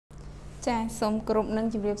Cha sôm cụp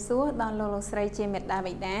nâng chụp xuống đòn lô lô sấy trên mệt đá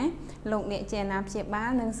bị đá lục địa trên nạp chia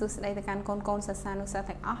bá nâng số đây từ căn con sa sa nô sa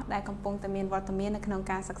thạch óc đại công pong tamiên vọt tamiên nâng nông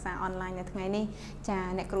ca sắc xa onlineในថ្ងៃនេះចា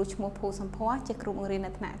អ្នកគ្រូឈ្មោះភូសម្ផស្សជាគ្រូបង្រៀន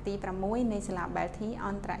នៅថ្នាក់ទី 6 នៃសាលា Beltei អ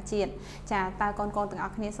ន្តរជាតិចាតើកូនទាំងអ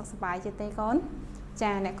ស់គ្នាសុខសប្បាយទេកូន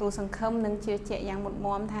ចាអ្នកគ្រូសង្ឃឹមនឹងជឿជាក់យ៉ាងមុតម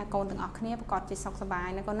មថាកូនទាំងអស់គ្នាប្រកបជាសុខសប្បាយ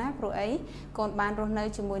ណាកូនណាព្រោះអីកូនបានរស់នៅ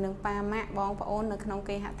ជាមួយនឹងប៉ាម៉ាក់បងប្អូននៅក្នុង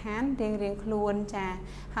គេហដ្ឋានរៀងខ្លួនចា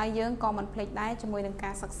ហើយយើងក៏មិនភ្លេចដែរជាមួយនឹង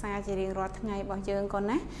ការសិក្សាជារៀងរាល់ថ្ងៃរបស់យើងកូន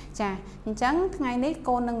ណាចាអញ្ចឹងថ្ងៃនេះ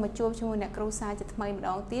កូននឹងមកជួបជាមួយអ្នកគ្រូសាជាថ្មីម្ដ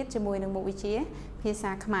ងទៀតជាមួយនឹងមុខវិជ្ជាភា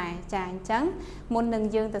សាខ្មែរចាអញ្ចឹងមុននឹង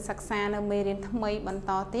យើងទៅសិក្សានៅមេរៀនថ្មីបន្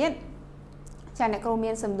តទៀតចាអ្នកគ្រូ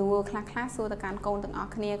មានសំណួរខ្លះសួរទៅកាន់កូនទាំងអ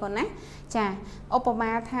ស់គ្នាកូនណាចាឧប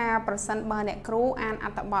មាថាប្រសិនបើអ្នកគ្រូអានអ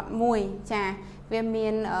ត្ថបទមួយចាវាមា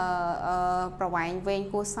នប្រវែងវែង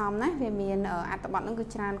គួរសមណាវាមានអត្ថបទហ្នឹងគឺ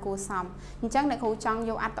ច្រើនគួរសមអញ្ចឹងអ្នកគ្រូចង់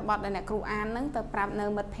យកអត្ថបទដែលអ្នកគ្រូអានហ្នឹងទៅប្រាប់នៅ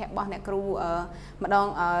មិត្តភ័ក្តិរបស់អ្នកគ្រូម្ដង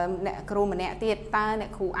អ្នកគ្រូម្នាក់ទៀតតើអ្នក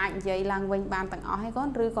គ្រូអាចនិយាយឡើងវិញបានទាំងអស់ហើយកូន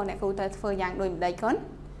ឬក៏អ្នកគ្រូត្រូវធ្វើយ៉ាងដូចម្ដេចកូន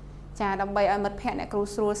ចាដើម្បីឲ្យមិត្តភ័ក្តិអ្នកគ្រូ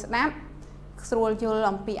ស្រួលស្ដាប់ស្រួលយល់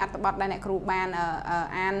អំពីអត្ថបទដែលអ្នកគ្រូបាន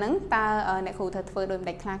អានហ្នឹងតើអ្នកគ្រូត្រូវធ្វើដូចម្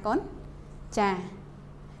ដេចខ្លះកូនចា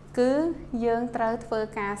គឺយើងត្រូវធ្វើ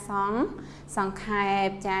ការសង្ខេប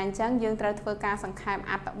ចាអញ្ចឹងយើងត្រូវធ្វើការសង្ខេប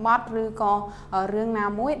អត្ថបទឬក៏រឿងណា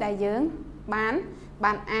មួយដែលយើងបាន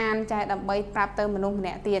អានចាដើម្បីប្រាប់ទៅមនុស្សម្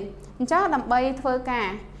នាក់ទៀតអញ្ចឹងដើម្បីធ្វើការ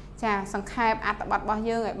ចាសង្ខេបអត្ថបទរបស់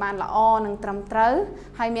យើងឲ្យបានល្អនិងត្រឹមត្រូវ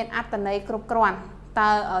ហើយមានអត្ថន័យគ្រប់គ្រាន់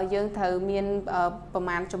តើយើងត្រូវមានប្រ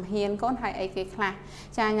មាណជំហានកូនហើយអីគេខ្លះ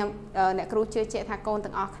ចាខ្ញុំអ្នកគ្រូជឿជាក់ថាកូន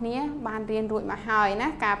ទាំងអស់គ្នាបានរៀនរួចមកហើយណា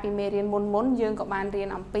កាលពីមេរៀនមុនយើងក៏បានរៀន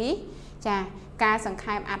អំពីចាការសង្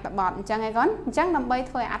ខេបអត្ថបទអញ្ចឹងឯងកូនអញ្ចឹងដើម្បី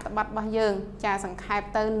ធ្វើអត្ថបទរបស់យើងចាសង្ខេប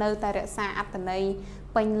ទៅនៅតែរក្សាអត្ថន័យ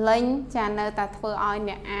ពេញលេញចានៅតែធ្វើឲ្យ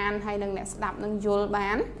អ្នកអានហើយនិងអ្នកស្ដាប់នឹងយល់បា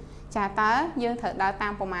នចាតើយើងត្រូវដើរតា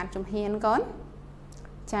មប្រមាណជំហានកូន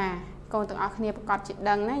ចាកូនទាំងអស់គ្នាប្រកាសជា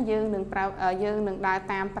ដឹងណាយើងនឹងដើរ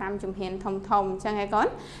តាម5ជំហានធំអញ្ចឹងឯងកូន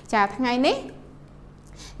ចាថ្ងៃនេះ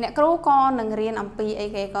អ្នកគ្រូក៏នឹងរៀនអំពីអី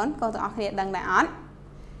គេកូនទាំងអស់គ្នាដឹងដែរអត់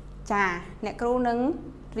ចាអ្នកគ្រូនឹង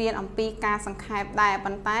រៀនអំពីការសង្ខេបដែរ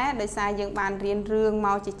ប៉ុន្តែដោយសារយើងបានរៀនរឿងម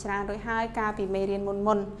កជាច្រើនរួចហើយកាលពីមេរៀន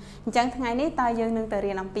មុនអញ្ចឹងថ្ងៃនេះតើយើងនឹងទៅ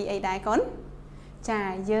រៀនអំពីអីដែរកូនចា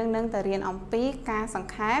យើងនឹងទៅរៀនអំពីការសង្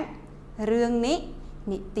ខេបរឿងនេះ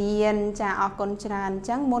និទានចាអរគុណច្រើនអញ្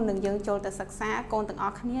ចឹងមុននឹងយើងចូលទៅសិក្សាកូនទាំងអ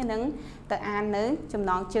ស់គ្នានឹងទៅអាននៅចំ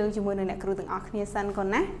ណងជើងជាមួយនឹងអ្នកគ្រូទាំងអស់គ្នាសិនកូន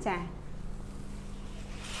ណាចា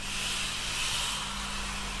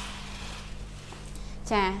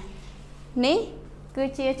នេះគឺ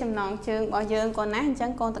ជាចំណងជើងរបស់យើងកូនណាអញ្ចឹ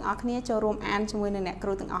ងកូនទាំងអស់គ្នាចូលរួមអានជាមួយនឹងអ្នកគ្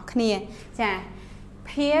រូទាំងអស់គ្នាចា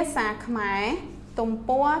ភាសាខ្មែរទំ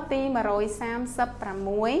ព័រទី136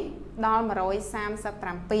ដល់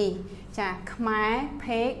137ចាខ្មែរ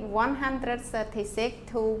page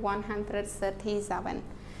 136 to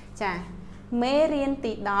 137ចាមេរៀន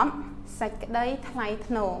ទី10សេចក្តីថ្លៃ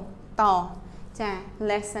ថ្នូរតចា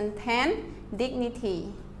lesson 10 dignity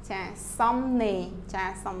ចាសំណេរចា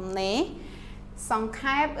សំណេរសង្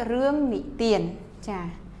ខេបរឿងនិទានចា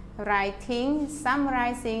writing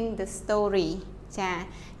summarizing the story ចា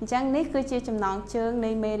អញ្ចឹងនេះគឺជាចំណងជើង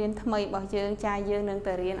នៃមេរៀនថ្មីរបស់យើងចាយើងនឹង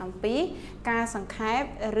ទៅរៀនអំពីការសង្ខេប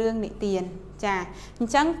រឿងនិទានចាអ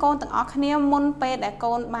ញ្ចឹងកូនទាំងអស់គ្នាមុនពេលដែល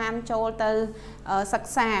កូនបានចូលទៅសិ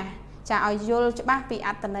ក្សាចាឲ្យយល់ច្បាស់ពីអ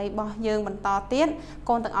ត្ថន័យរបស់យើងបន្តទៀត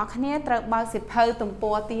កូនទាំងអស់គ្នាត្រូវបើកសៀវភៅទំ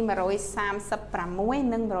ព័រទី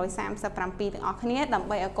136និង137ទាំងអស់គ្នាដើម្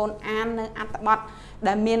បីឲ្យកូនអាននៅអត្ថបទ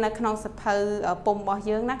ដែលមាននៅក្នុងសៀវភៅពុម្ពរបស់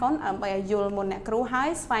យើងណាកូនដើម្បីឲ្យយល់មុនអ្នកគ្រូហើយ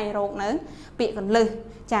ស្វែងរកនៅពាក្យកន្លឹះ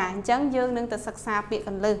ចាអញ្ចឹងយើងនឹងទៅសិក្សាពាក្យក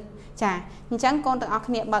ន្លឹះចាអញ្ចឹងកូនទាំងអស់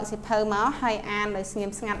គ្នាបើកសៀវភៅមកហើយអានដោយស្ងៀម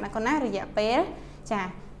ស្ងាត់ណាកូនណារយៈពេលចា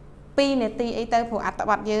2នាទីអីទៅព្រោះអត្ថ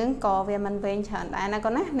បទយើងក៏វាមិនវែងច្រើនដែរណាកូ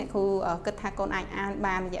នណាអ្នកគ្រូគិតថាកូនអាចអាន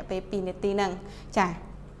បានរយៈពេល2នាទីហ្នឹងចា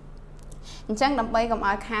អញ្ចឹងដើម្បីកុំ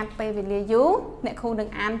ឲ្យខាតពេលវេលាយូរអ្នកគ្រូនឹង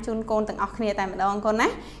អានជូនកូនទាំងអស់គ្នាតែម្ដងកូនណា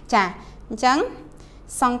ចាអញ្ចឹង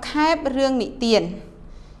សង្ខេបរឿងនិទាន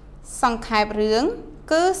សង្ខេបរឿង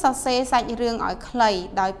គឺសរសេរសាច់រឿងឲ្យខ្លី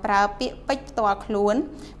ដោយប្រើពាក្យពេចន៍ផ្ទាល់ខ្លួន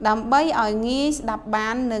ដើម្បីឲ្យងាយស្ដាប់បា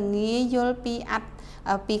ននិងងាយយល់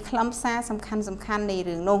ពីខ្លឹមសារសំខាន់នៃ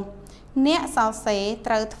រឿងនោះអ្នកសរសេរ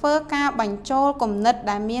ត្រូវធ្វើការបញ្ចូលគំនិត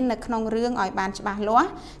ដែលមាននៅក្នុងរឿងឲ្យបានច្បាស់លាស់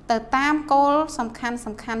ទៅតាមគោលសំ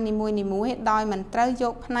ខាន់នីមួយដោយមិនត្រូវយ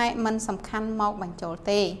កផ្នែកមិនសំខាន់មកបញ្ចូល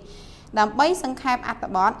ទេដើម្បីសង្ខេបអត្ថ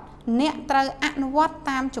បទអ្នកត្រូវអនុវត្ត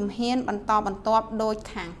តាមជំហានបន្តបន្ទាប់ដូច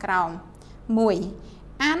ខាងក្រោម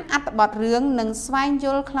 1. អានអត្ថបទរឿងនិងស្វែងយ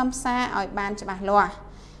ល់ខ្លឹមសារឲ្យបានច្បាស់លាស់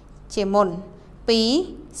ជាមុន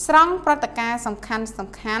 2. ស្រង់ព្រឹត្តិការណ៍សំខា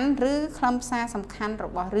ន់ឬខ្លឹមសារសំខាន់រ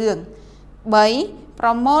បស់រឿង 3. ប្រ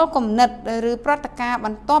មូលគំនិតឬព្រឹត្តិការណ៍ប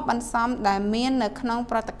ន្ទាប់បន្សំដែលមាននៅក្នុង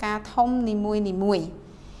ព្រឹត្តិការណ៍ធំនីមួយៗ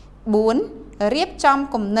 4. រៀបចំ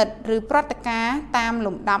គំនិតឬព្រឹត្តិការណ៍តាម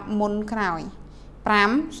លំដាប់មុនក្រោយ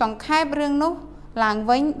 5. សង្ខេបរឿងនោះឡើង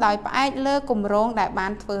វិញដោយផ្អែកលើគម្រោងដែលបា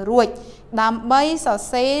នធ្វើរួចដើម្បីសរ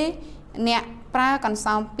សេរអ្នកប្រើកន្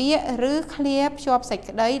សោមពាក្យឬឃ្លាភ្ជាប់សេច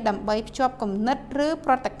ក្តីដើម្បីភ្ជាប់គំនិតឬ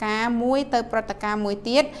ព្រឹត្តិការណ៍មួយទៅព្រឹត្តិការណ៍មួយ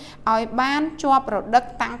ទៀតឲ្យបានជាប់រដឹក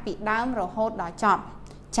តាំងពីដើមរហូតដល់ចប់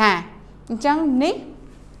ចាអញ្ចឹងនេះ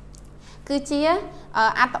គឺជា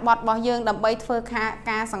អត្ថបទរបស់យើងដើម្បីធ្វើ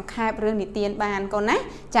ការសង្ខេបរឿងនិទានបានកូនណា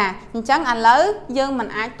ចាអញ្ចឹងឥឡូវយើងមិន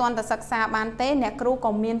អាចទាន់តែសិក្សាបានទេអ្នកគ្រូ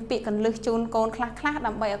ក៏មានពាក្យកន្លឹះជូនកូនខ្លះ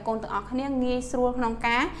ដើម្បីឲ្យកូនទាំងអស់គ្នាងាយស្រួលក្នុង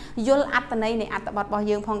ការយល់អត្ថន័យនៃអត្ថបទរបស់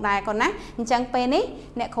យើងផងដែរកូនណាអញ្ចឹងពេលនេះ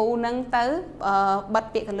អ្នកគ្រូនឹងទៅបិទ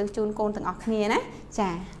ពាក្យកន្លឹះជូនកូនទាំងអស់គ្នាណា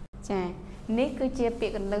ចានេះគឺជាពា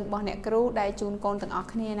ក្យកន្លឹះរបស់អ្នកគ្រូដែលជូនកូនទាំងអស់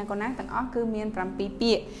គ្នាណាកូនណាទាំងអស់គឺមាន7ពាក្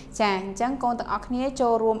យចាអញ្ចឹងកូនទាំងអស់គ្នាចូ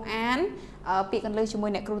លរួមអានពាក្យកន្លឹះជាមួ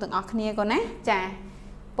យអ្នកគ្រូទាំងអស់គ្នាកូនណាចា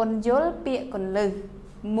ពន្យល់ពាក្យកន្លឹះ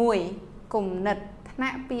 1. គំនិតថ្នា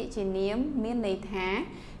ក់ពាក្យជានាមមានន័យថា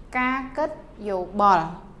ការគិតយោបល់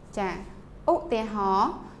ចាឧទាហរណ៍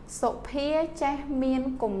សុភាចេះមាន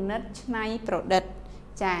គំនិតច្នៃប្រឌិត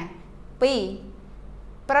ចា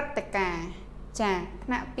 2. ព្រឹត្តិការណ៍ចាថ្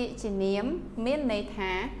នាក់ពាក្យជានាមមានន័យ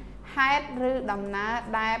ថាហេតុឬដំណើរ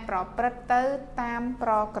ដែលប្រព្រឹត្តទៅតាមប្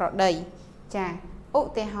រក្រតីចាឧ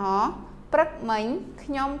ទាហរណ៍ព្រឹកមិញ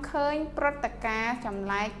ខ្ញុំឃើញព្រឹត្តិការណ៍ចម្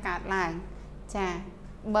លែកកើតឡើងចា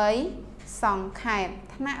 3. សង្ខេប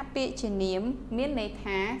ថ្នាក់ពាក្យជានាមមានន័យ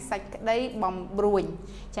ថាសេចក្តីបំព្រួញ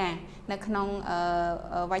ចានៅក្នុង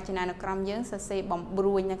វចនានុក្រមយើងសរសេរបំព្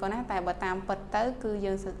រួញណាកូនណាតែបើតាមពិតទៅគឺ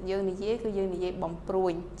យើងនិយាយបំព្រួ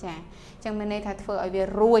ញចាអញ្ចឹងមានន័យថាធ្វើឲ្យវា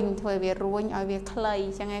រួញឲ្យវាខ្លីអ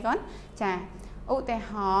ញ្ចឹងឯងកូនចាឧទា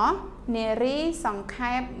ហរណ៍នារីសង្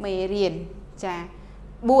ខេបមេរៀនចា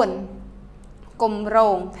 4. គម្រោ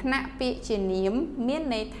ងថ្នាក់ពាក្យជានាមមាន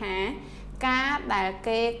ន័យថាការដែល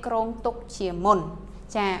គេគ្រោងទុកជាមុន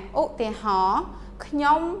ចាឧទាហរណ៍ខ្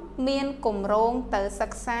ញុំមានគម្រោងទៅសិ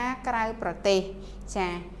ក្សាក្រៅប្រទេសចា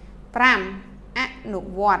 5. អនុ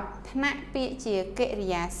វត្តថ្នាក់ពាក្យជាកិរិ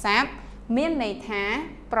យាសព្ទមានន័យថា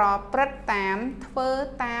ប្រព្រឹត្តតាមធ្វើ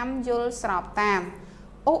តាមយល់ស្របតាម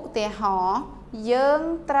ឧទាហរណ៍យើង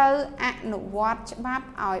ត្រូវអនុវត្តច្បាប់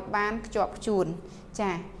ឲ្យបានខ្ជាប់ខ្ជួន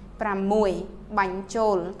ចា 6. បញ្ចូ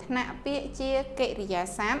លថ្នាក់ពាក្យជាកិរិយា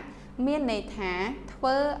សព្ទមានន័យថាធ្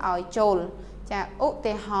វើឲ្យចូលចាឧ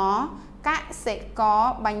ទាហរណ៍កសិករ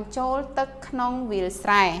បញ្ចូលទឹកក្នុងវាលស្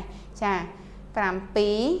រែចា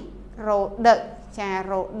 7. រដឹកចា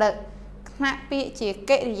រដឹកថ្នាក់ពាក្យជា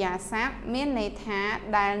កិរិយាសព្ទមានន័យថា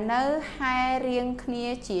ដែលនៅហែរៀងគ្នា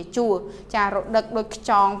ជាជួរចារដឹកដូចខ្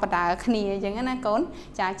យងបដើគ្នាអញ្ចឹងណាកូន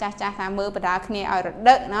ចាចាស់ថាមើលបដើគ្នាឲ្យរ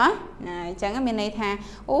ដឹកណាអញ្ចឹងមានន័យថា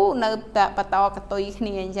អូនៅតែបន្តកតុយគ្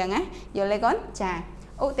នាអញ្ចឹងណាយល់ទេកូនចា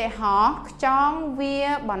ឧទាហរណ៍ខ្យងវា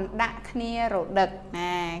បណ្ដាក់គ្នារដឹក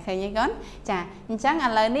ណាឃើញទេកូនចាអញ្ចឹងឥ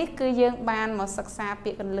ឡូវនេះគឺយើងបានមកសិក្សាពា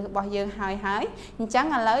ក្យកន្លឹះរបស់យើងហើយអញ្ចឹង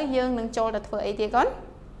ឥឡូវយើងនឹងចូលទៅធ្វើអីទៀតកូន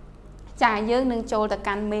ចាយើងនឹងចូលទៅ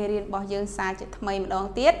កាន់មេរៀនរបស់យើងសារជាថ្មីម្ដង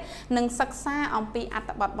ទៀតនឹងសិក្សាអំពីអត្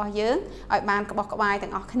ថបទរបស់យើងឲ្យបានក្បោះក្បាយទាំ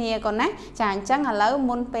ងអស់គ្នាកូនណាចាអញ្ចឹងឥឡូវ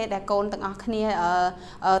មុនពេលដែលកូនទាំងអស់គ្នា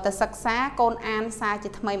ទៅសិក្សាកូនអានសារជា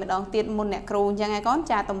ថ្មីម្ដងទៀតមុនអ្នកគ្រូអញ្ចឹងឯងកូន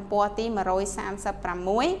ចាទំព័រទី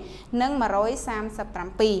136និង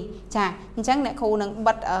137ចាអញ្ចឹងអ្នកគ្រូនឹង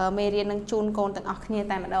បិទមេរៀននឹងជូនកូនទាំងអស់គ្នា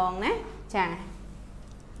តែម្ដងណាចា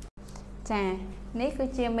នេះគឺ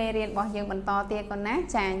ជាមេរៀនរបស់យើងបន្តទៀតកូនណា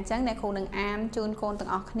ចាអញ្ចឹងអ្នកគ្រូនឹងអានជូនកូនទាំ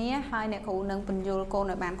ងអស់គ្នាហើយអ្នកគ្រូនឹងពន្យល់កូន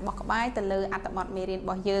ឲ្យបានក្បោះក្បាយទៅលើអត្ថបទមេរៀនរ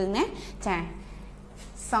បស់យើងណាចា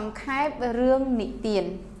សង្ខេបរឿងនិទាន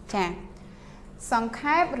ចាសង្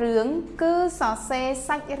ខេបរឿងគឺសរសេរ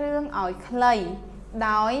សាច់រឿងឲ្យខ្លី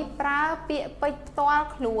ដោយប្រើពាក្យពេចន៍ផ្ទាល់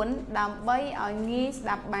ខ្លួនដើម្បីឲ្យងាយស្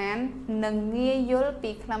ដាប់បាននិងងាយយល់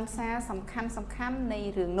ពីខ្លឹមសារសំខាន់នៃ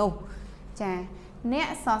រឿងនោះចាអ្នក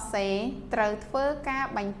សរសេរត្រូវធ្វើការ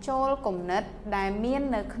បញ្ចូលគំនិតដែលមាន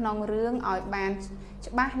នៅក្នុងរឿងឲ្យបាន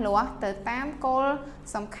ច្បាស់លាស់ទៅតាមគោល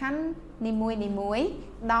សំខាន់នីមួយ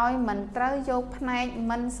ដោយមិនត្រូវយកផ្នែក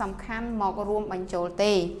មិនសំខាន់មករួមបញ្ចូល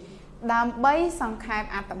ទេដើម្បីសង្ខេប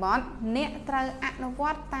អត្ថបទអ្នកត្រូវអនុវ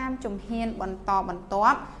ត្តតាមជំហានបន្តបន្ទា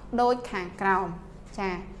ប់ដូចខាងក្រោមចា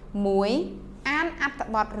 1. អានអត្ថ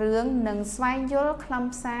បទរឿងនិងស្វែងយល់ខ្លឹម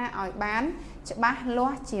សារឲ្យបានច្បាស់លា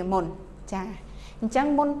ស់ជាមុនចា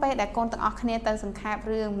chẳng môn pe đã con từng óc nè từ sừng khẹp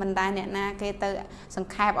riêng mình đai nè na kê từ sừng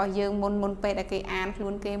khẹp ở dương môn pe đã kê an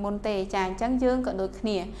luôn kê môn tê chà chẳng dương có đôi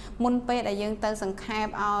nè môn pe đã dương từ sừng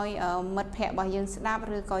khẹp oi mật phẹ bảo dương đáp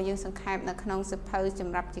rồi coi dương sừng khẹp là không sụp hơi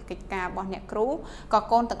chìm rập chỉ kịch cà bỏ nhẹ cú có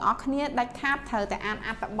con từng óc nè đai khát thời tại an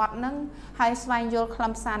ăn tập bọt nâng hay xoay vô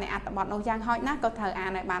khăm xa này ăn tập bọt nông giang hỏi nát có thời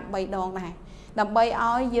an này bạn bay đòn này đầm bay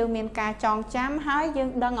oi dương miền ca tròn chám hái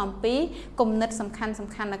dương đơn ẩm pí cùng nứt sầm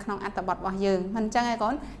khăn là không ăn tập bọt bỏ dương mình chẳng ai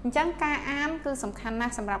có chẳng ca an cứ sầm khăn na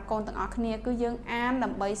sầm rạp con từng óc nè cứ dương an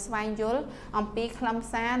đầm bay xoay vô ẩm pí khăm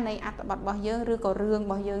xa này ăn tập bọt bỏ dương rư có rương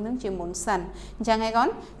bỏ dương nướng chỉ muốn sần chẳng ai có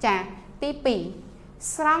chả tí pỉ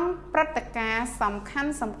songประตการสำ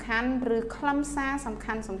คัญหรือคลำซ่าสำ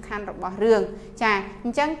คัญระบบเรื่องจ้ะ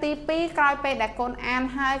จังตีปีกลายไปแต่คนอ่าน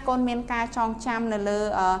ให้คนเมียนกาจองจำเลย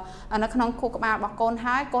นักน้องครูกับบาบอกคนใ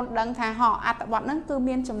ห้คนดังทายห่ออัตบทนั้นคือเ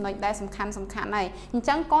มียนจำนวนได้สำคัญnày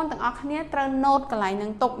จังคนต่างออกนี้เตรโนดกันหลายหนึ่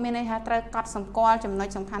งตกเมียนนะคะเตรกัดสำกอลจำนวน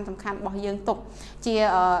สำคัญบอกยังตกเจีย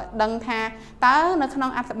ดังทาตานักน้อ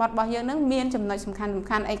งอัตบทบอกยังนั้นเมียนจำนวนสำ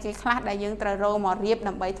คัญไอ้เกคลาดได้ยังเตรโรมอเรียบน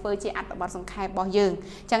ำไปเพื่อเจียอัตบทสำคัญบอกยัง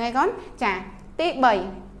chẳng ai con chả tí 3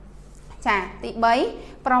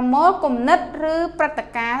 ประโมทกลุ่มนิดหรือปฏิ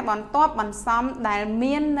กาบอนตบบอนซ้อมได้เ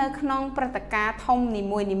มียนในขนมปฏิกาทงนิ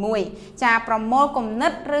มวยจะประโมทกลุ่มนิ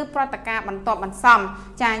ดหรือปฏิกาบอนตบบอนซ้อม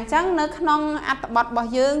จางจังในขนมอัตบดบ่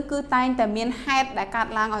ยืงคือตายแต่เมียนแฮดได้การ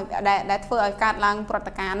ล้างได้เพื่อการล้างป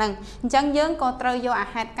ฏิกาหนึ่งจังยืงก็เตยโยอา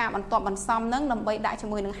แฮดการบอนตบบอนซ้อมนึงนำไปได้จ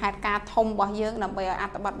มูกหนึ่งแฮดการทงบ่ยืงนำไปอั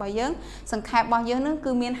ตบดบ่ยืงสังเกตบ่ยืงนึงคื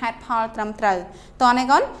อเมียนแฮดพอลตรำเตยตอนนี้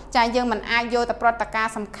ก่อนจางยืงมันอาโยแต่ปฏิกา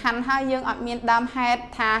สำคัญให้ยืงอัดเมียนดำแฮด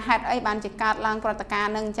ทาแฮดไอ้บานจิการล้างปฏิกา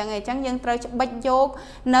หนึ่งจังไงจังยังเตยบัดโยก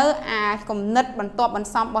เนื้อกลุ่มนิดบรรทบบรร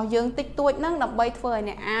ซอมบ่ยืงติ๊กตัวนั่งดับใบเถื่อนเ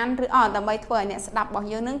นี่ยอ่านหรือดับใบเถื่อนเนี่ยสดับบ่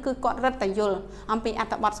ยืงนั่งคือกอดรัตตยุลอันเป็นอั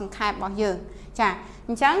ตบัตสังขารบ่ยืงจ้ะ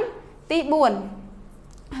จังตีบุญ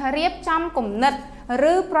เรียบจำกลุ่มนิดห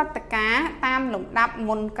รือปฏิกาตามหลุมดับ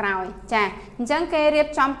มุนกลอยจ้ะจังเกเรียบ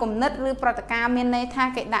จำกลุ่มนิดหรือปฏิกาเมียนในท่า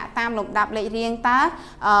เกดะตามหลุมดับเลยเรียงตา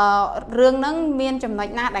เรื่องนั้นเมียนจำนวน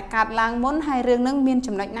หน้าแต่การล้างมุนให้เรื่องนั้นเมียนจ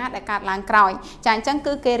ำนวนหน้าแต่การล้างกลอยจ้ะจัง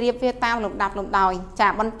คือเกเรียบเวียตามหลุมดับหลุมดอยจ้ะ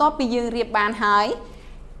บรรทบไปยืนเรียบบานหาย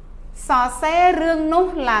สอเซเรื่องนุ่ง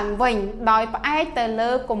หลังวิ่งดอยไปไอเตล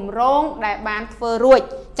กลุ่มโรงได้บานเฟอร์รุ่ย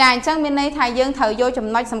จ้ะจังเมียนในไทยยังเถยโยจ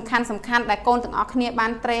ำนวนสำคัญแต่โกนถึงออกเนี่ยบา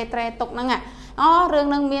นเตรตกนั่งอ่ะเรื่อง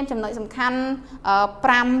นึงเมียนจำนวนสำคัญป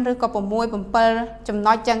รำหรือก็ปมวยปมเปิลจำน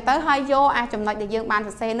วนจังเตอร์ไฮโยจำนวนเดียงบาน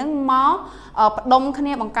เซนึงหม้อดมข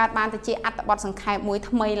ณีบังการบานตะเจียอัตบอดสังขารมวยท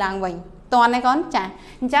ำไมลางวิ่งตอนนี้ก่อนจ้ะ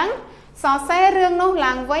จังสอเซเรื่องนู้นล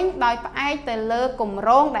างวิ่งโดยไอเตลกลุ่มโร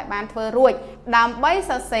งได้บานเฟอร์รุ่ยดำใบ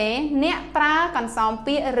สเสเนื้อตรากันซ้อม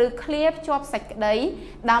ปีหรือเคลียบชอบใส่กระได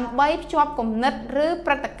ดำใบชอบกลุ่มนิดหรือป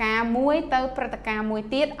ฏิกามวยเตอปฏิกามวย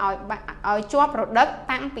ตีดเอาชอบรถดัก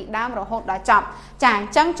ตั้งปีดามเราหดได้จับจ่าย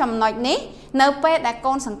จังจำนวนนี้เนื้อเป็ดได้โก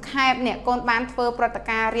นสังขารเนี่ยโกนบานเฟอร์ปฏิ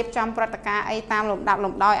กาเรียบจำปฏิกาไอตามหลุมดับหลุ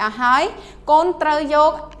มดอยหายโกนเตยโย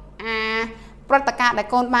กปฏิกาได้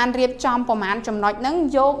โกนบานเรียบจอมประมาณจำนวนนั้น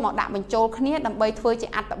โยกหมอดับเป็นโจลขณีดำใบเฟื่อจะ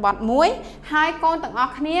อัดบอดมวยให้โกนต่างออก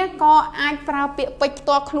ขณีก็อายปลาเปียไป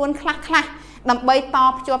ตัวคล้วนคลักดำใบตอ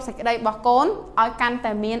บจวบใส่กระไดบอกโกนเอาการแ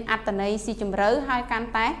ต่เมียนอัตในสีจุ่มเรือให้การ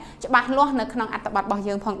แต่จะบาดล้วนในขนมอัตบัดบอก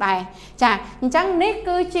ยืงผ่องได้จ้ะจังนี่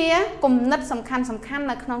คือเชียกลุ่มนัดสำคัญใ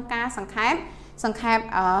นขนมกาสังขารสังขาร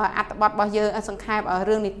อัตบัดบ่เยอะสังขารเ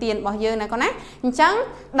รื่องนิเตียนบ่เยอะนะก็นะจัง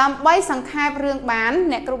ดำใบสังขารเรื่องบาน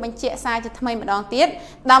เนี่ยกรุบัญชีทรายจะทำไมมาดองเตี้ย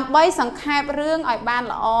ดำใบสังขารเรื่องอ่อยบาน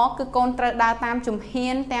ละอ๋อคือโกนเตอดาวตามจุ่มเฮีย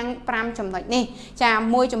นแตงปรามจุ่มหน่อยนี่จ่า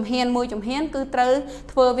มวยจุ่มเฮียนคือเตอ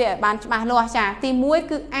เฟื่อเวียบานมาลัวจ่าตีมวย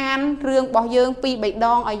คืออ่านเรื่องบ่เยอะปีใบด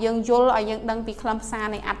องอ่อยยังโยลอ่อยยังดังปีคลำซา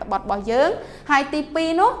ในอัตบัดบ่เยอะให้ตีปี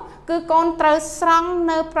นู้คือโกนเตอสร้างเ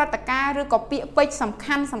นื้อปฏิกาหรือก็ปีไปสำ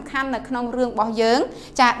คัญในขนมเรื่องบ่เยอะ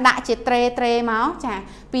จะด่าจิตเตรเมาส์จะ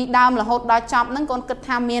ปีดามหรือหดดอยจับนั่งคนกึศท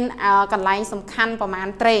ามีนกันไหลสำคัญประมาณ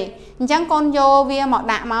เตรยังคนโยเวียหมอ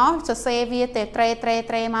ด่าเมาส์จะเซเวียเตร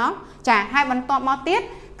เมาส์จะให้บรรทบมาติด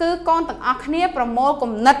คือโกนต่างออกเนี่ยประโมทกลุ่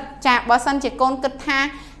มนัดจะบอสันจะโกนกึศทา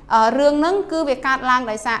เรื่องนั้นคือเวการล้างไ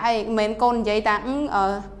ด้ซาไอเหม็นโกนใหญ่ต่าง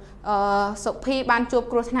สุพีบานจูบ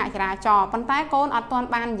กรุษณะจราจรปันท้ายโกนอัดตอน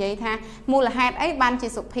บานใหญ่ท่ามูลเหตุไอ้บานจี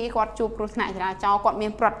สุพีกอดจูบกรุษณะจราจรกอดมี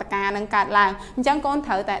ปฏิกาหนึ่งการล้างจังโกนเถ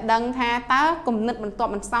อะแต่ดังท่าตากลุ่มนึกมันตัว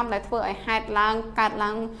มันซ้ำได้เพื่อไอ้เหตุล้างการล้า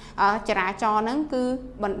งจราจรนั่นคือ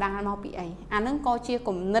บรรดามาปีไอ้อันนั้นก็เชี่ยก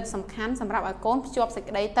ลุ่มนึกสำคัญสำหรับไอ้โกนจวบสิก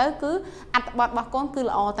ได้เตอคืออัดบอดบอกโกนคือ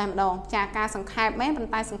ละอแต่ดองจากการสังขารแม้บรร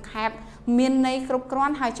ดาสังขารมีในกรุบกรอ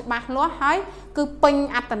นหายจะบาดล้อหายคือปิง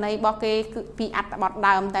อัดในบอกเกคือปีอัดบอดด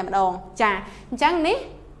ำแต่ดองจ้าจังนี้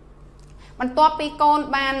บ បន្ទាប់ពីកូន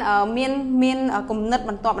បានមានគំនិត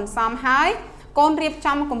បន្ទាប់បន្សំហើយកូនរៀប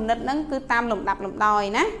ចំគំនិតហ្នឹងគឺតាមលំដាប់លំដោយ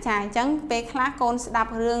ណាចាអញ្ចឹងពេលខ្លះកូនស្ដា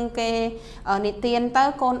ប់រឿងគេនិទានទៅ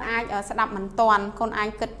កូនអាចស្ដាប់មិនទាន់កូនអាច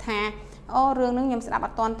គិតថាអូរឿងហ្នឹងខ្ញុំស្ដាប់អ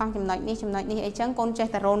ត់ទាន់តាំងចំណុចនេះអីចឹងកូនចេះ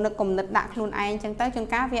តែរនឹកគំនិតដាក់ខ្លួនឯងចឹងទៅជួន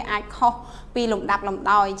កាលវាអាចខុសពីលំដាប់លំ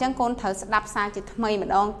ដោយអញ្ចឹងកូនត្រូវស្ដាប់សារជាថ្មីម្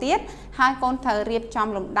ដងទៀតហើយកូនត្រូវរៀបចំ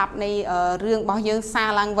លំដាប់នៃរឿងរបស់យើងសារ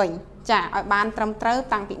ឡើងវិញចាឲ្យបានត្រឹមត្រូវ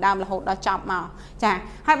តាំងពីដើមរហូតដល់ចប់មកចា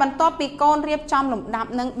ហើយបន្ទាប់ពីកូនរៀបចំលំដាប់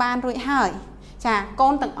នឹងបានរួចហើយចាកូ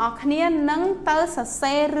នទាំងអស់គ្នានឹងទៅសរ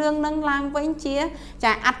សេររឿងនឹងឡើងវិញជា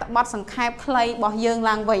ចាអត្ថបទសង្ខេបខ្លីរបស់យើង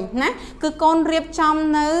ឡើងវិញណាគឺកូនរៀបចំ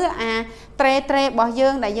នៅអាត្រេរបស់យើ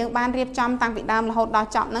ងដែលយើងបានរៀបចំតាំងពីដើមរហូតដល់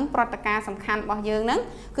ចប់ហ្នឹងព្រឹត្តិការណ៍សំខាន់របស់យើងហ្នឹង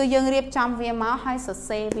គឺយើងរៀបចំវាមកហើយសរ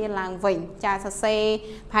សេរវាឡើងវិញចាសរសេរ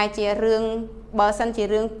ប្រហែលជារឿងបើសិនជា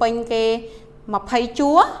រឿងពេញគេ20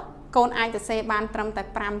ជួរកូនអាចសរសេរបានត្រឹមតែ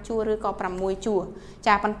5ជួរឬក៏6ជួរ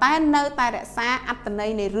ចាប៉ុន្តែនៅតែរក្សាអត្ថន័យ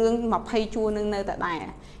នៃរឿង20ជួរនឹងនៅតែដែរ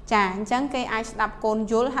ចាអញ្ចឹងគេអាចស្ដាប់កូន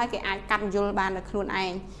យល់ហើយគេអាចកាត់យល់បានដោយខ្លួនឯ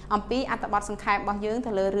ងអំពីអត្ថបទសង្ខេបរបស់យើង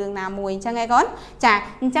ទៅលើរឿងណាមួយអញ្ចឹងឯងកូនចា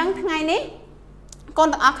អញ្ចឹងថ្ងៃនេះកូន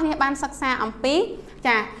ទាំងអស់គ្នាបានសិក្សាអំពី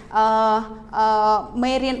ចា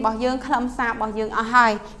មេរៀនរបស់យើងខ្លឹមសាររបស់យើងអស់ហើ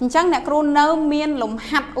យអញ្ចឹងអ្នកគ្រូនៅមានលំ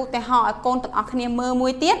ហាត់ឧទាហរណ៍ឲ្យកូនទាំងអស់គ្នាមើលមួ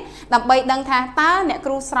យទៀតដើម្បីដឹងថាតើអ្នក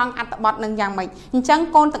គ្រូស្រង់អត្ថបទនឹងយ៉ាងម៉េចអញ្ចឹង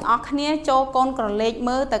កូនទាំងអស់គ្នាចូលកូនក្រឡេក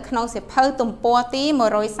មើលទៅក្នុងសៀវភៅទំព័រទី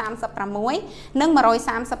136និង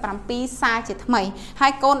137សារជាថ្មីហើ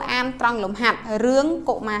យកូនអានត្រង់លំហាត់រឿង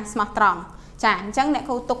កុមារស្មោះត្រង់ចាអញ្ចឹងអ្នក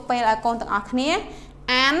គ្រូទុកពេលឲ្យកូនទាំងអស់គ្នា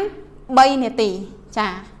អាន3នាទីចា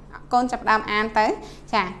កូនចាប់ដើមអានទៅ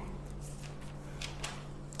ចាអ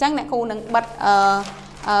ញ្ចឹងអ្នកគ្រូនឹងបិទ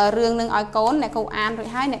រឿងនឹងឲ្យកូនអ្នកគ្រូអានរួច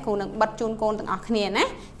ហើយអ្នកគ្រូនឹងបិទជូនកូនទាំងអស់គ្នាណា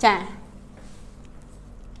ចា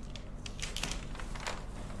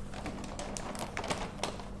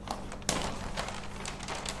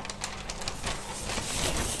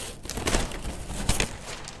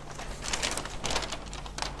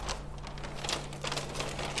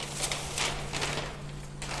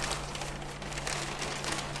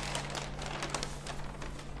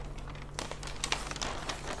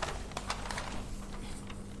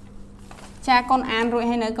ចាកូនអានរួច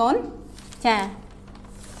ហើយនៅកូនចា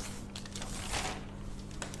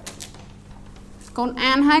កូន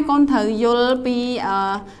អានហើយកូនត្រូវយល់ពី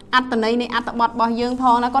អត្ថន័យនៃអត្ថបទរបស់យើងផ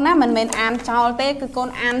ងណាកូនណាមិនមែនអានចោលទេគឺកូន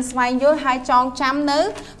អានស្វែងយល់ហើយចងចាំនៅ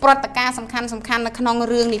ព្រឹត្តិការណ៍សំខាន់នៅក្នុង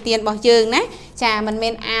រឿងនិទានរបស់យើងណាចាមិនមែ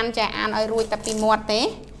នអានចាអានឲ្យរួចតែពីមាត់ទេ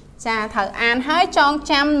ចាត្រូវអានហើយចង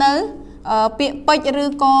ចាំនៅពាក្យពេចន៍ឬ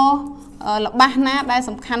ក៏របស់ណាដែល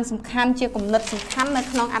សំខាន់ជាគំនិតសំខាន់នៅ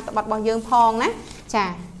ក្នុងអត្ថបទរបស់យើងផងណាចា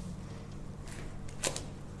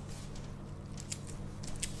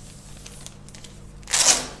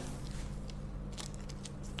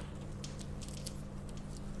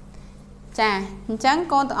ចាអញ្ចឹង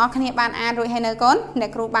កូនទាំងអស់គ្នាបានអានរួចហើយនៅកូនអ្នក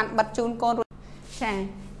គ្រូបានបិទជូនកូនរួចចា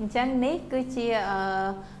អញ្ចឹងនេះគឺជា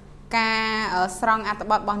ការស្រង់អត្ថ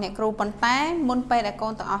បទរបស់អ្នកគ្រូប៉ុន្តែមុនពេលដែលកូ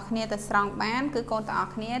នទាំងអស់គ្នាទៅស្រង់បានគឺកូនទាំងអ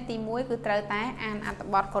ស់គ្នាទី1គឺត្រូវតែអានអត្ថ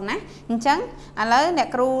បទកូនណាអញ្ចឹងឥឡូវអ្នក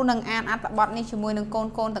គ្រូនឹងអានអត្ថបទនេះជាមួយនឹង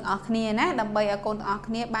កូនទាំងអស់គ្នាណាដើម្បីឲ្យកូនទាំងអស់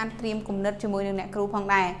គ្នាបានត្រៀមគំនិតជាមួយនឹងអ្នកគ្រូផង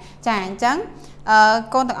ដែរចាអញ្ចឹង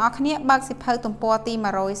កូនទាំងអស់គ្នាបើកសៀវភៅទំព័រទី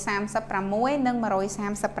136និង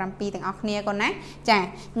137ទាំងអស់គ្នាកូនណាចា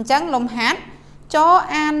អញ្ចឹងលំហាត់ចូល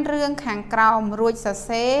អានរឿងខាងក្រោមរួចសរ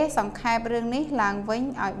សេរសង្ខេបរឿងនេះឡើងវិញ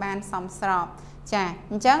ឲ្យបានសមស្របចា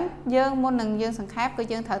អញ្ចឹងយើងមុននឹងយើងសង្ខេបគឺ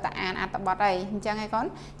យើងត្រូវតែអានអត្ថបទអីអញ្ចឹងឯងកូន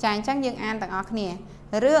ចាអញ្ចឹងយើងអានទាំងអស់គ្នា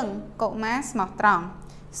រឿងកុមារស្មោះត្រង់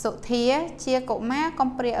សុធាជាកុមារកំ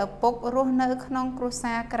ព្រាឪពុករស់នៅក្នុងគ្រួ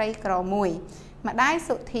សារក្រីក្រមួយម្ដាយ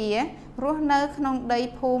សុធារស់នៅក្នុងដី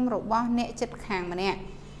ភូមិរបស់អ្នកជិតខាងម្នាក់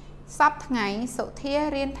សប្តាហ៍ថ្ងៃសុធា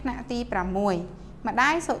រៀនថ្នាក់ទី6ម្ដា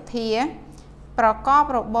យសុធាប្រកប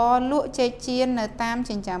របរលក់ចេកចៀននៅតាម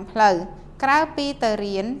ចិញ្ចើមផ្លូវក្រៅពីទៅ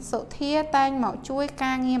រៀនសុធាតែងមកជួយ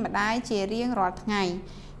ការងារម្ដាយជារៀងរាល់ថ្ងៃ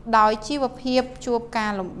ដោយជីវភាពជួបកា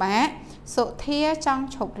រលំបាកសុធាចង់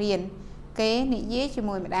ឈប់រៀនគេនិយាយជា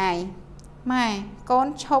មួយម្ដាយម៉ែ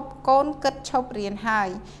កូនគិតឈប់រៀនហើយ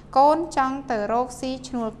កូនចង់ទៅរកស៊ី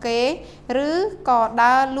ឈ្នួលគេឬក៏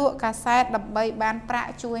ដើរលក់កាសែតដើម្បីបានប្រា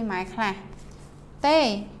ក់ជួយម៉ែខ្លះទេ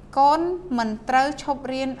កូនមិនត្រូវឈប់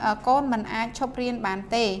រៀនកូនមិនអាចឈប់រៀនបាន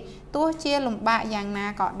ទេទោះជាលំបាកយ៉ាងណា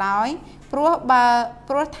ក៏ដោយព្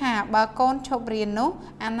រោះថាបើកូនឈប់រៀននោះ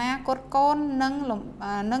អនាគតកូននឹ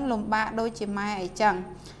ងលំបាកដូចជាម៉ែអីចឹង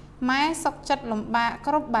ម៉ែសុខចិត្តលំបាក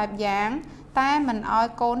គ្រប់បែបយ៉ាងតែមិនឲ្យ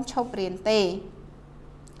កូនឈប់រៀនទេ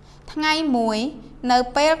ថ្ងៃមួយនៅ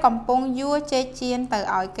ពេលកំពុងយួរចេកចៀនទៅ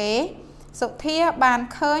ឲ្យគេ សុធាបាន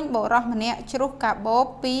ឃើញបុរសម្នាក់ជ្រុះកាបូប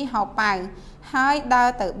ពីហោប៉ៅហើយដើរ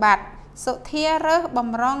ទៅបាត់សុធារើសបំ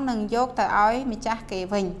រុងនឹងយកទៅឲ្យម្ចាស់គេ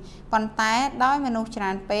វិញប៉ុន្តែដោយមនុស្សច្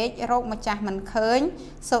រើនពេករកម្ចាស់មិនឃើញ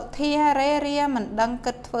សុធារេរាមិនដឹង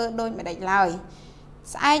គិតធ្វើដូចម្ដេចឡើយ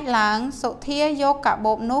ស្អែកឡើងសុធាយកកា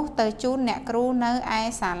បូបនោះទៅជូនអ្នកគ្រូនៅឯ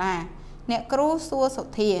សាលាអ្នកគ្រូសួរសុ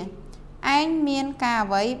ធាឯងមានការ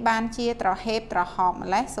អ្វីបានជាត្រហេបត្រហប់ម្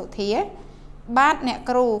លេះសុធាបាទអ្នក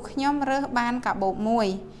គ្រូខ្ញុំរើសបានកាបូបមួយ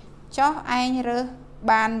ចុះឯងរើស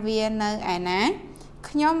បានវានៅឯណា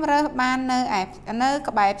ខ្ញុំរើសបាននៅ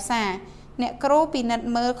ក្បែរផ្សារអ្នកគ្រូពិនិត្យ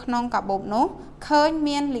មើលក្នុងកាបូបនោះឃើញ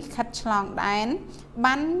មានលិខិតឆ្លងដែន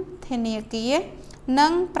ប័ណ្ណធនាគារនិ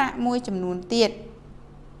ងប្រាក់មួយចំនួនទៀត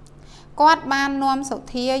គាត់បាននាំសុ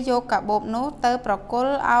ធាយកកាបូបនោះទៅប្រគ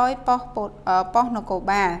ល់ឲ្យប៉ុស្តិ៍នគរ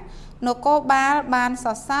បាលនគរបាលបានស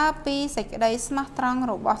រសើរពីសេចក្តីស្មោះត្រង់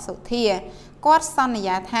របស់សុធាគាត់សន្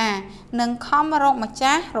យាថានឹងខំរកម្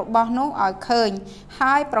ចាស់របស់នោះឲ្យឃើញ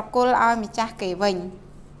ហើយប្រគល់ឲ្យម្ចាស់គេវិញ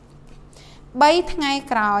3ថ្ងៃ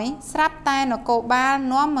ក្រោយស្រាប់តែនគរបាល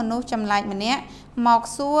នាំមនុស្សចម្លែកម្នាក់មក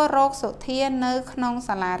សួររកសុធានៅក្នុង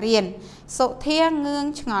សាលារៀនសុធាងឿង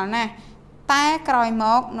ឆ្ងល់ណាស់តែក្រោយម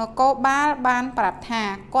កនគរបាលបានប្រាប់ថា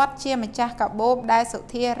គាត់ជាម្ចាស់កាបូបដែលសុ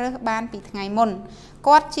ធារើសបានពីថ្ងៃមុន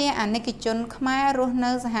គាត់ជាអាណិកជនខ្មែររស់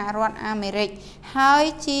នៅសហរដ្ឋអាមេរិកហើយ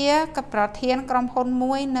ជាប្រធានក្រុមហ៊ុន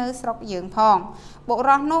មួយនៅស្រុកយើងផងបុរ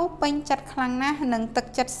សនោះពេញចិត្តខ្លាំងណាស់នឹងទឹក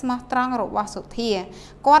ចិត្តស្មោះត្រង់របស់សុធា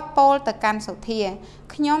គាត់ពោលទៅកាន់សុធា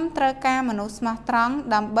ខ្ញុំត្រូវការមនុស្សស្មោះត្រង់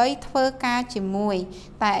ដើម្បីធ្វើការជាមួយ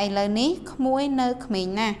តែឥឡូវនេះក្មួយនៅក្មេង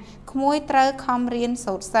ណាស់ក្មួយត្រូវខំរៀន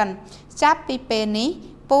សូត្រសិនចាប់ពីពេលនេះ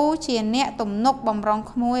ពូជាអ្នកទំនុកបំរុង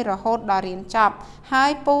ក្មួយរហូតដល់រៀនចប់ហើ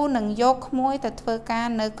យពូនឹងយកក្មួយទៅធ្វើការ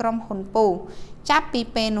នៅក្រុមហ៊ុនពូចាប់ពី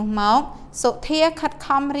ពេលនោះមកសុធាខិត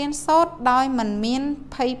ខំរៀនសូត្រដោយមិនមាន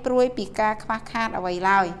ភ័យព្រួយពីការខ្វះខាតអ្វី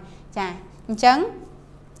ឡើយចាអញ្ចឹង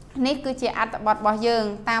នេះគឺជាអត្ថបទរបស់យើង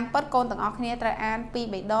តាមពិតកូនទាំងអស់គ្នាត្រូវអាន2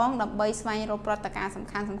 3 ដងដើម្បីស្វែងរកព្រឹត្តិការណ៍សំ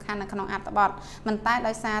ខាន់ៗនៅក្នុងអត្ថបទមិនតែ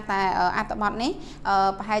ដោយសារតែអត្ថបទនេះ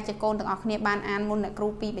ប្រហែលជាកូនទាំងអស់គ្នាបានអានមុនអ្នកគ្រូ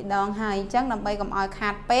2 3 ដងហើយអញ្ចឹងដើម្បីកុំឲ្យខា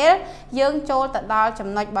តពេលយើងចូលទៅដល់ចំ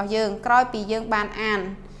ណុចរបស់យើងក្រោយពីយើងបានអាន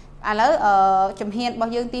ឥឡូវជំហានរប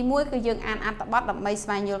ស់យើងទី1គឺយើងអានអត្ថបទដើម្បីស្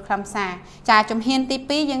វែងយល់ខ្លឹមសារចាជំហានទី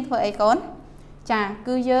2យើងធ្វើអីកូនចា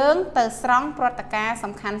គឺយើងទៅស្រង់ព្រឹត្តិការណ៍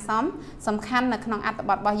សំខាន់នៅក្នុងអត្ថ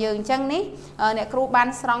បទរបស់យើងអញ្ចឹងនេះអ្នកគ្រូបាន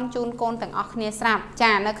ស្រង់ជូនកូនទាំងអស់គ្នាស្រាប់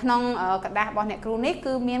ចានៅក្នុងกระดาษរបស់អ្នកគ្រូនេះ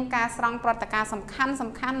គឺមានការស្រង់ព្រឹត្តិការណ៍សំ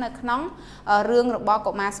ខាន់នៅក្នុងរឿងរបស់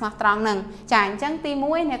កុមារស្មោះត្រង់នឹងចាអញ្ចឹងទី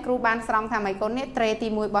1អ្នកគ្រូបានស្រង់ថាម៉េចកូននេះត្រេទី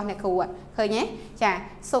1របស់អ្នកគ្រូឃើញទេចា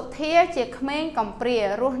សុធាជាក្មេងកំព្រា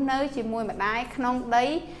រស់នៅជាមួយម្ដាយក្នុងដី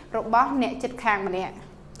របស់អ្នកជិតខាងម្នាក់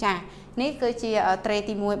ចានេះគឺជាត្រេ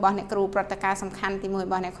ទី1របស់អ្នកគ្រូព្រឹត្តិការណ៍សំខាន់ទី1រ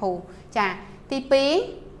បស់អ្នកគ្រូចាទី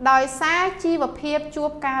2ដោយសារជីវភាពជួប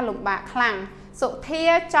ការលំបាកខ្លាំងសុធា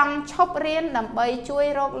ចង់ឈប់រៀនដើម្បីជួយ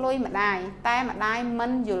រកលុយម្ដាយតែម្ដាយមិ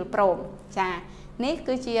នយល់ព្រមចានេះ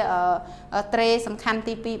គឺជាត្រេសំខាន់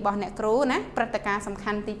ទី2របស់អ្នកគ្រូណាព្រឹត្តិការណ៍សំ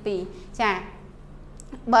ខាន់ទី2ចា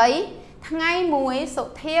3ថ្ងៃមួយសុ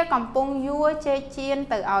ធាកំពុងយួរជែកជៀន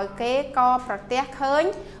ទៅឲ្យគេក៏ប្រទះឃើញ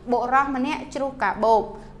បុរសម្នាក់ជ្រុះកាបូប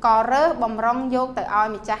ក៏រើសបំរុងយកទៅឲ្យ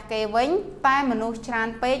ម្ចាស់គេវិញតែមនុស្សច្រើន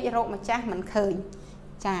ពេករកម្ចាស់មិនឃើញ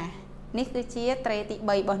ចានេះគឺជាត្រេទី3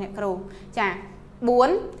របស់អ្នកគ្រូចា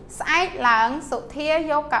4ស្អែកឡើងសុធា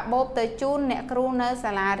យកកាបូបទៅជូនអ្នកគ្រូនៅ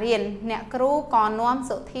សាលារៀនអ្នកគ្រូក៏នាំ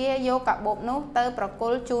សុធាយកកាបូបនោះទៅប្រគ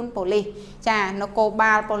ល់ជូនប៉ូលីសចានគរ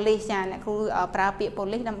បាលប៉ូលីសចាអ្នកគ្រូប្រើពាក្យប៉ូ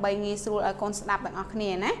លីសដើម្បីងាយស្រួលឲ្យកូនស្ដាប់ទាំងអស់គ្នា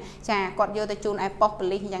ណាចាគាត់យកទៅជូនឲ្យប៉ុស្តិ៍ប៉ូ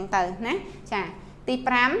លីសអញ្ចឹងទៅណាចាទី5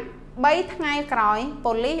 3ថ្ងៃក្រោយ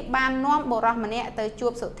ប៉ូលីសបាននាំបុរសម្នាក់ទៅជួ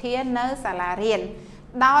បសុធានៅសាលារៀន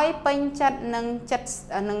ដោយពេញចិត្តនឹងចិ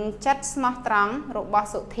ត្តស្មោះត្រង់របស់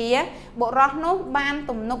សុធាបុរសនោះបាន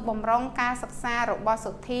ទំនុកបំរុងការសិក្សារបស់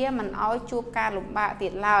សុធាមិនឲ្យជួបការលំបាកទៀ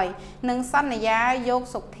តឡើយនិងសន្យាយក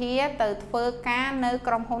សុធាទៅធ្វើការនៅ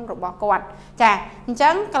ក្រុមហ៊ុនរបស់គាត់ចាអញ្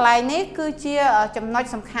ចឹងកន្លែងនេះគឺជាចំណុច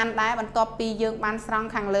សំខាន់ដែរបន្ទាប់ពីយើងបានស្រង់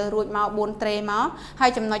ខាងលើរួចមក4ត្រេមកហើ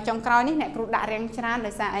យចំណុចចុងក្រោយនេះអ្នកគ្រូដាក់រៀងច្រើន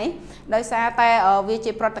ដោយសារអីដោយសារតែវា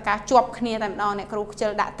ជាព្រឹត្តិការណ៍ជាប់គ្នាតែម្ដងអ្នកគ្រូខ្ជិ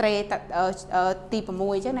លដាក់ត្រេទី6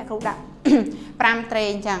អញ្ចឹងអ្នកគ្រូដាក់5ត្រេ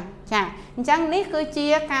អញ្ចឹងចាអញ្ចឹងនេះគឺជា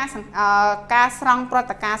ការស្រង់ព្រឹត្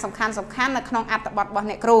តិការណ៍សំខាន់នៅក្នុងអត្ថបទរបស់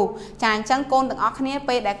អ្នកគ្រូចាអញ្ចឹងកូនទាំងអស់គ្នា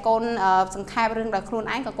ពេលដែលកូនសង្ខេបរឿងដល់ខ្លួន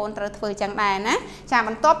ឯងក៏កូនត្រូវធ្វើអញ្ចឹងដែរណាចាប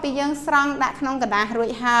ន្ទាប់ពីយើងស្រង់ដាក់ក្នុងกระดาษរួច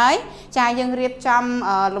ហើយចាយើងរៀបចំ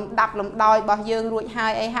លំដាប់លំដោយរបស់យើងរួចហើ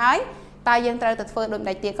យអីហើយតើយើងត្រូវទៅធ្វើដូចម្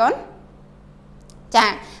ដេចទៀតកូន ចា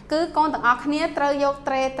គឺកូនទាំងអស់គ្នាត្រូវយក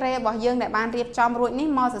ត្រេរបស់យើងដែលបានរៀបចំរួចនេះ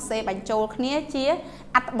មកសរសេរបញ្ចូលគ្នាជា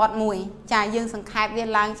អត្ថបទមួយចាយើងសង្ខេបវា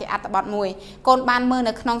ឡើងជាអត្ថបទមួយកូនបានមើល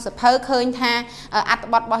នៅក្នុងសភៅឃើញថាអត្ថ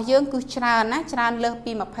បទរបស់យើងគឺច្រើនណាច្រើនលើស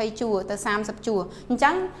ពី20ជួរទៅ30ជួរអញ្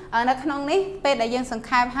ចឹងនៅក្នុងនេះពេលដែលយើងសង្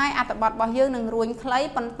ខេបហើយអត្ថបទរបស់យើងនឹងរួញខ្លី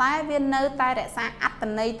ប៉ុន្តែវានៅតែរក្សាអត្ថ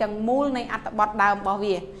ន័យទាំងមូលនៃអត្ថបទដើមរបស់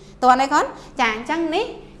វាតើនេះកូនចាអញ្ចឹងនេះ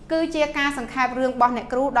គឺជាការសង្ខេបរឿងរបស់អ្នក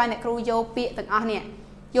គ្រូដោយអ្នកគ្រូយកពាក្យទាំងអស់នេះ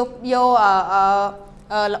យក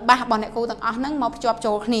របស់របស់អ្នកគ្រូទាំងអស់ហ្នឹងមកភ្ជាប់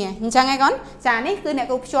ចូលគ្នាអញ្ចឹងឯងកូនចានេះគឺអ្នក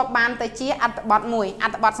គ្រូភ្ជាប់បានទៅជាអត្ថបទមួយអ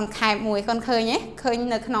ត្ថបទសង្ខេបមួយកូនឃើញទេឃើញ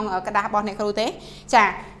នៅក្នុងกระดาษរបស់អ្នកគ្រូទេចា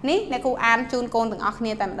នេះអ្នកគ្រូអានជូនកូនទាំងអស់គ្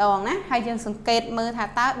នាតែម្ដងណាហើយយើងសង្កេតមើលថា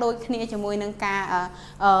តើដូចគ្នាជាមួយនឹងការ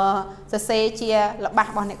សរសេរជារបស់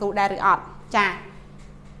របស់អ្នកគ្រូដែរឬអត់ចា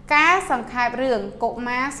ការសង្ខេបរឿងកុ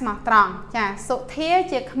មារស្មោះត្រង់ចាសុធា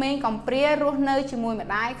ជាក្មេងកំព្រារស់នៅជាមួយម្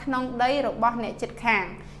ដាយក្នុងដីរបស់អ្នកជិតខាង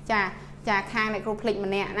ចាខាងអ្នកគ្រូភ្លេច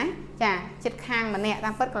ម្នាក់ណាចាជិតខាងម្នាក់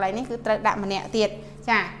តាមពិតកន្លែងនេះគឺត្រូវដាក់ម្នាក់ទៀត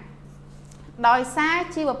ចាដោយសារ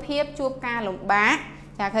ជីវភាពជួបការលំបាក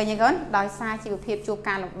ចាឃើញទេកូនដោយសារជីវភាពជួប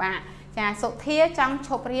ការលំបាកចាសុធាចង់ឈ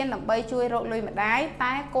ប់រៀនដើម្បីជួយរកលុយម្ដាយ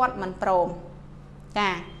តែគាត់មិនព្រម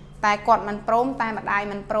ចាតែគាត់មិនព្រមតែម្ដាយ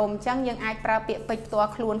មិនព្រមអញ្ចឹងយើងអាចប្រើពាក្យពេចន៍ផ្ទាល់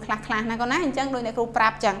ខ្លួនខ្លះណាកូនណាអញ្ចឹងដោយអ្នកគ្រូប្រា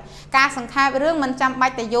ប់អញ្ចឹងការសង្ខេបរឿងមិនចាំបា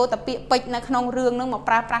ច់តែយកតែពាក្យពេចន៍នៅក្នុងរឿងនឹងមក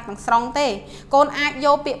ប្រើប្រាស់ទាំងស្រុងទេកូនអាចយ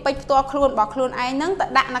កពាក្យពេចន៍ផ្ទាល់ខ្លួនរបស់ខ្លួនឯងនឹងទៅ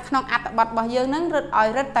ដាក់នៅក្នុងអត្ថបទរបស់យើងនឹងរឹតឲ្យ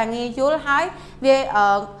រឹតតែងាយយល់ហើយវា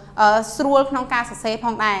ស្រួលក្នុងការសរសេរផ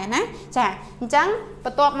ងដែរណាចាអញ្ចឹងប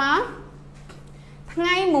ន្ទាប់មកថ្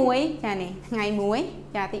ងៃមួយចានេះថ្ងៃមួយ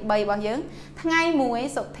ចាទី3របស់យើងថ្ងៃមួយ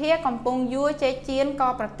សុធាកំពុងយួរចេកចៀនក៏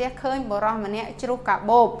ប្រទះឃើញបុរសម្នាក់ជ្រុះកា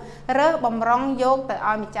បូបរើសបំរុងយកទៅ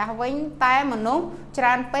ឲ្យម្ចាស់វិញតែមនុស្សច្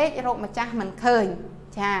រើនពេករកម្ចាស់មិនឃើញ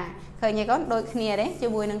ចាឃើញទេកូនដូចគ្នាទេជា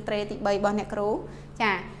មួយនឹងត្រេទី3របស់អ្នកគ្រូ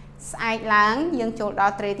ចាស្អែកឡើងយើងចូលដ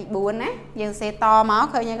ល់ត្រេទី4ណាយើងសេតមក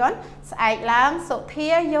ឃើញទេកូនស្អែកឡើងសុធា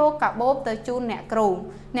យកកាបូបទៅជូនអ្នកគ្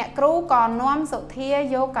រូក៏នាំសុធា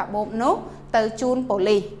យកកាបូបនោះទៅជូនប៉ូ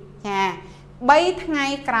លីសចា3ថ្ងៃ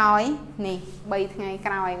ក្រោយនេះ3ថ្ងៃ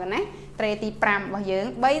ក្រោយកូនណាត្រេទី5របស់យើង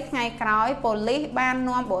3ថ្ងៃក្រោយប៉ូលីសបាន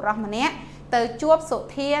នាំបុរសម្នាក់ទៅជួបសុ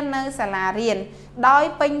ធានៅសាលារៀនដោយ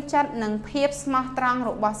ពេញចិត្តនឹងភាពស្មោះត្រង់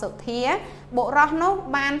របស់សុធាបុរសនោះ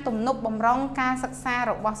បានទំនុកបំរុងការសិក្សា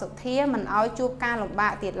របស់សុធាមិនឲ្យជួបការលំបា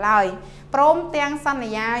កទៀតឡើយព្រមទាំងសន្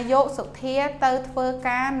យាយកសុធាទៅធ្វើ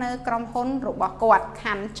ការនៅក្រុមហ៊ុនរបស់គាត់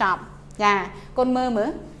ខាន់ចប់ចាកូនមើ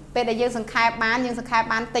លពេលដែលយើងសង្ខេប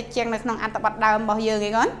បានតិចជាងនៅក្នុងអត្ថបទដើមរបស់យើងឯ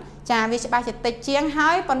ងកូនចាវាច្បាស់ជាតិចជាងហើ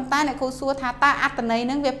យប៉ុន្តែអ្នកគ្រូសួរថាតើអត្ថន័យ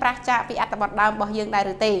នឹងវាប្រះចាកពីអត្ថបទដើមរបស់យើងដែរ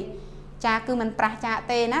ឬទេចាគឺมันប្រះចាក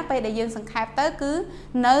ទេណាពេលដែលយើងសង្ខេបទៅគឺ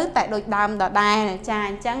នៅតែដូចដើមដដែលចា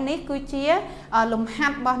អញ្ចឹងនេះគឺជាលំហា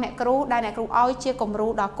ត់របស់អ្នកគ្រូដែលអ្នកគ្រូឲ្យជាគំរូ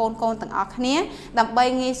ដល់កូនទាំងអស់គ្នាដើម្បី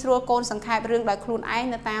ងាយស្រួលកូនសង្ខេបរឿងដោយខ្លួនឯង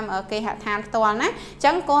នៅតាមគេហដ្ឋានផ្ទាល់ណាអញ្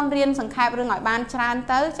ចឹងកូនរៀនសង្ខេបរឿងឲ្យបានច្រើន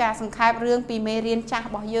ទៅចាសង្ខេបរឿងពីមេរៀនចាស់រ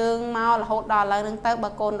បស់យើងមករហូតដល់ឥឡូវហ្នឹងទៅបើ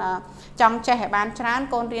កូនចង់ចេះឲ្យបានច្រើន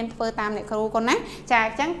កូនរៀនធ្វើតាមអ្នកគ្រូកូនណាចាអ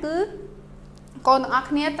ញ្ចឹងគឺកូនទាំងអស់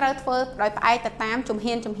គ្នាត្រូវធ្វើដោយផ្អែកទៅតាមជំ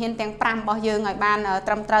ហានទាំង5របស់យើងឲ្យបាន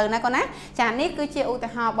ត្រឹមត្រូវណាកូនណាចានេះគឺជាឧទា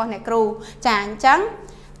ហរណ៍របស់អ្នកគ្រូចាអញ្ចឹង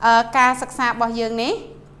ការសិក្សារបស់យើងនេះ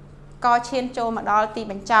ក៏ឈានចូលមកដល់ទី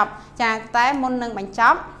បញ្ចប់ចាតែមុននឹងបញ្ច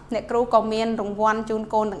ប់អ្នកគ្រូក៏មានរង្វាន់ជូន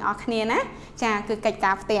កូនទាំងអស់គ្នាណាចាគឺកិច្ច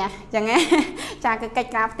ការផ្ទះអញ្ចឹងណាចាគឺកិច្ច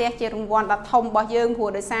ការផ្ទះជារង្វាន់ដ៏ធំរបស់យើងព្រោះ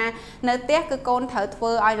ដោយសារនៅផ្ទះគឺកូនត្រូវធ្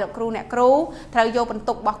វើឲ្យលោកគ្រូអ្នកគ្រូត្រូវយកបន្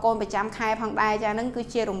ទុករបស់កូនប្រចាំខែផងដែរចាហ្នឹងគឺ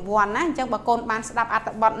ជារង្វាន់ណាអញ្ចឹងបើកូនបានស្ដាប់អត្ថ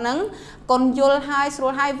បទហ្នឹងកូនយល់ហើយស្រួ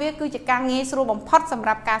លហើយវាគឺជាការងាយស្រួលបំផុតសម្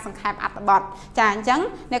រាប់ការសង្ខេបអត្ថបទចាអញ្ចឹង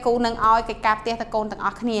អ្នកគ្រូនឹងឲ្យកិច្ចការផ្ទះទៅកូនទាំងអ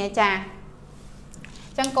ស់គ្នាចា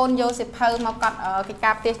ចឹងកូនយកសិភៅមកកត់កិច្ច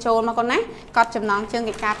ការផ្ទះចូលមកកូនណាកត់ចំណងជើង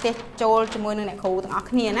កិច្ចការផ្ទះចូលជាមួយនឹងអ្នកគ្រូទាំងអស់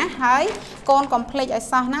គ្នាណាហើយកូនកុំភ្លេចឲ្យ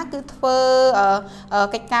សោះណាគឺធ្វើ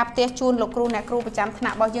កិច្ចការផ្ទះជូនលោកគ្រូអ្នកគ្រូប្រចាំថ្នា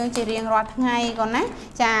ក់របស់យើងជារៀងរាល់ថ្ងៃកូនណា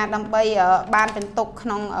ចាដើម្បីបានបន្ទុកក្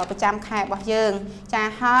នុងប្រចាំខែរបស់យើងចា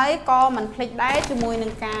ហើយក៏មិនភ្លេចដែរជាមួយនឹ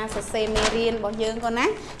ងការសរសេរមេរៀនរបស់យើងកូនណា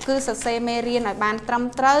គឺសរសេរមេរៀនឲ្យបានត្រឹម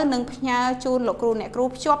ត្រូវនិងផ្ញើជូនលោកគ្រូអ្នកគ្រូ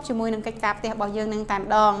ភ្ជាប់ជាមួយនឹងកិច្ចការផ្ទះរបស់យើងនឹងតែម្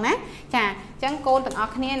ដងណាចាអញ្ចឹងកូនទាំងអ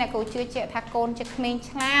ស់គ្នាអ្នកគ្រូជឿជាក់ថាកូនជាក្មេង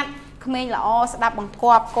ឆ្លាតក្មេងល្អស្ដាប់បង្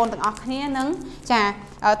គាប់កូនទាំងអស់គ្នានឹងចា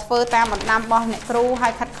ធ្វើតាមបណ្ដាំរបស់អ្នកគ្រូហើ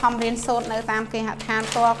យខិតខំរៀនសូត្រនៅតាមគេហដ្ឋាន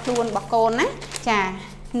ផ្ទាល់ខ្លួនរបស់កូនណាចា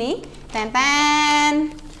នេះតែន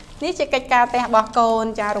នេះជាកិច្ចការផ្ទះរបស់កូន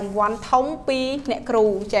ចារង្វាន់ធំពីអ្នកគ្រូ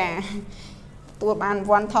ចាទទួលបានរង្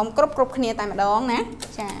វាន់ធំគ្រប់គ្នាតែម្ដងណា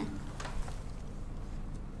ចា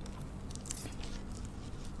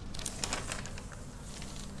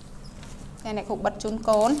តែអ្នកគ្រូបិទជូន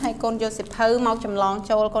កូនហើយកូនយកសិភៅមកចម្លង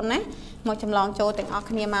ចូលកូនណាមកចម្លងចូលទាំងអស់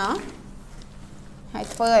គ្នាមកហើយ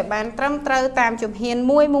ធ្វើឲ្យបានត្រឹមត្រូវតាមជំហាន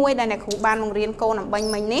មួយដែលអ្នកគ្រូបានបង្រៀនកូនអំបញ្ញ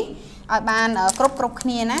មិញនេះឲ្យបានគ្រប់គ្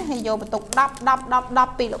នាណាហើយយកបន្ទុក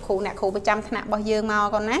10ពីលោកគ្រូអ្នកគ្រូប្រចាំថ្នាក់របស់យើងមក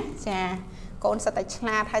កូនណាចាកូនសិតតែឆ្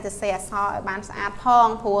លាតហើយសរសេរអក្សរឲ្យបានស្អាតផង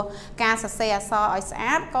ព្រោះការសរសេរអក្សរឲ្យស្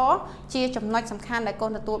អាតក៏ជាចំណុចសំខាន់ដែលកូ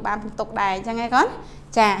នទទួលបានបន្ទុកដែរអញ្ចឹងឯងកូន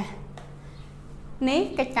ចានេះ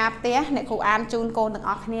កិច្ចការផ្ទះអ្នកគ្រូអានជូនកូនទាំង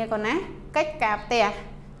អស់គ្នាកូនណាកិច្ចការផ្ទះ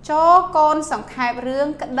ចូលកូនសង្ខេបរឿង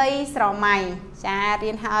ក្តីស្រមៃចា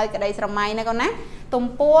រៀនហើយក្តីស្រមៃណាកូនណាទំ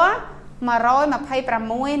ព័រ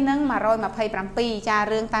126និង127ចា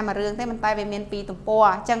រឿងតែមួយរឿងទេមិនតែវាមាន2ទំព័រ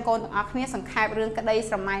អញ្ចឹងកូនទាំងអស់គ្នាសង្ខេបរឿងក្តី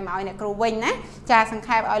ស្រមៃមកឲ្យអ្នកគ្រូវិញណាចាសង្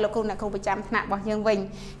ខេបឲ្យលោកគ្រូអ្នកគ្រូប្រចាំថ្នាក់របស់យើងវិញ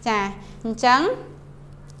ចាអញ្ចឹង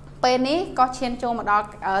ពេលនេះក៏ឈានចូលមកដល់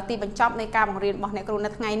ទីបញ្ចប់នៃការបង្រៀនរបស់អ្នកគ្រូនៅ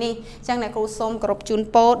ថ្ងៃនេះអញ្ចឹងអ្នកគ្រូសូមគោរពជូន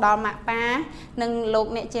ពរដល់ម៉ាក់ប៉ានិងលោក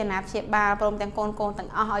អ្នកជាអាណាព្យាបាលព្រមទាំងកូនទាំង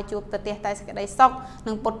អស់ឲ្យជួបប្រទេសតែសេចក្តីសុខ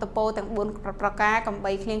និងពុទ្ធពរទាំង4ប្រការកំ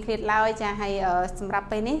បីឃ្លៀងឃ្លាតឡើយចាហើយសម្រាប់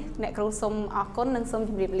ពេលនេះអ្នកគ្រូសូមអរគុណនិងសូម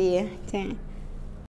ជម្រាបលាចា